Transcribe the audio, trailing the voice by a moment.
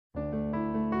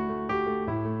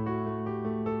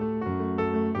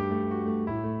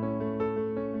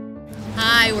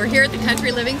we're here at the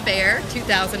Country Living Fair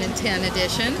 2010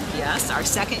 edition. Yes, our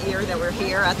second year that we're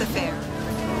here at the fair.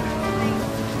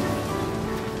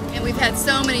 And we've had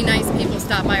so many nice people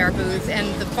stop by our booth,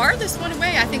 and the farthest one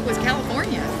away I think was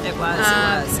California. It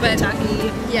was. But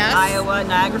Kentucky, yes, Iowa,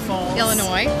 Niagara Falls.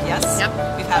 Illinois. Yes.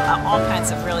 Yep. We've had all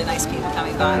kinds of really nice people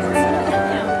coming by.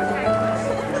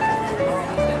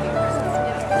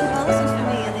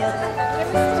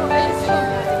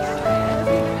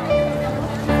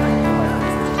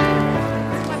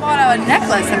 A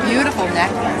necklace, a beautiful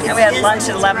necklace. And we had lunch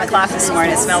at 11 o'clock this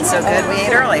morning. It smelled so good. We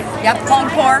ate early. Yep, pulled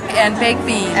pork and baked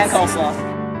beans. And coleslaw.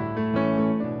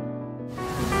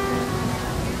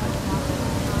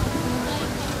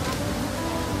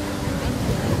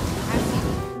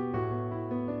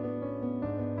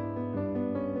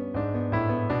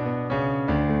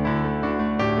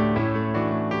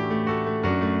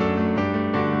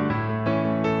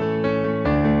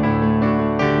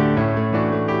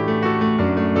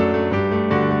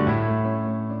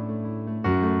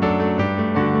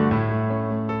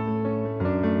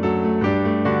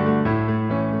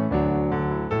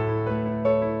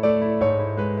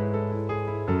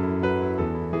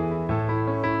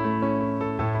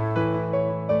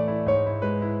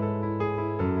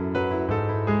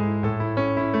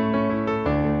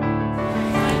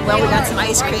 Well, we got some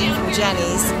ice cream from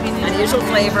Jenny's. Unusual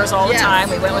flavors all the time.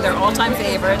 We went with our all-time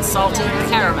favorites, salty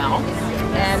caramel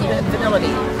and vanilla bean.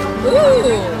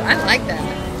 Ooh, I like that.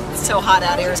 It's so hot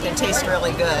out here, it's going to taste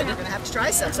really good. We're going to have to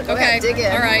try some, so go ahead, dig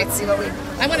in. All right. Let's see what we...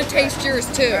 I want to taste yours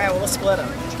too. All right, well, we'll split them.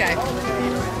 Okay.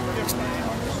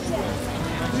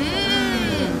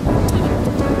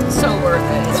 So worth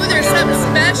it. Ooh, there's something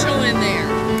special in there.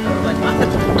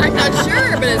 I'm not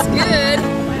sure, but it's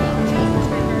good.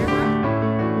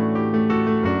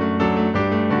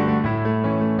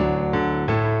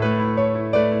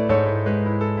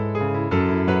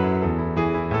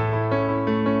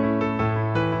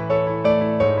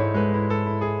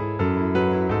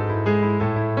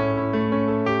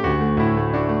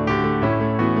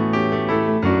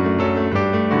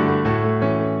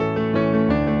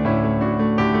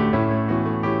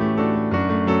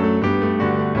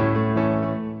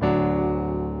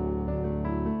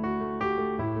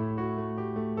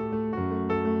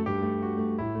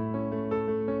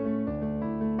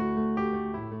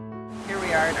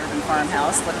 We are at Urban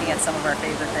Farmhouse looking at some of our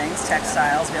favorite things,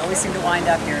 textiles. We always seem to wind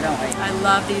up here, don't we? I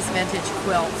love these vintage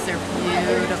quilts. They're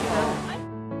beautiful.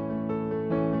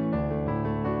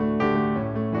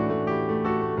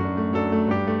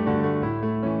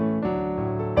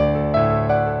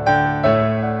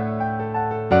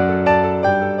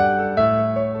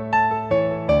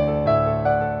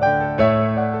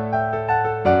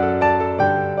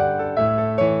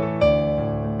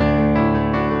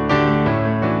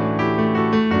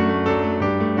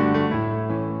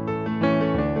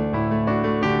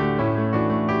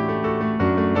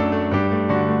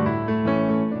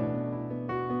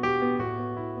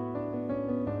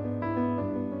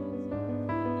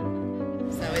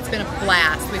 So it's been a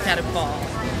blast. We've had a ball.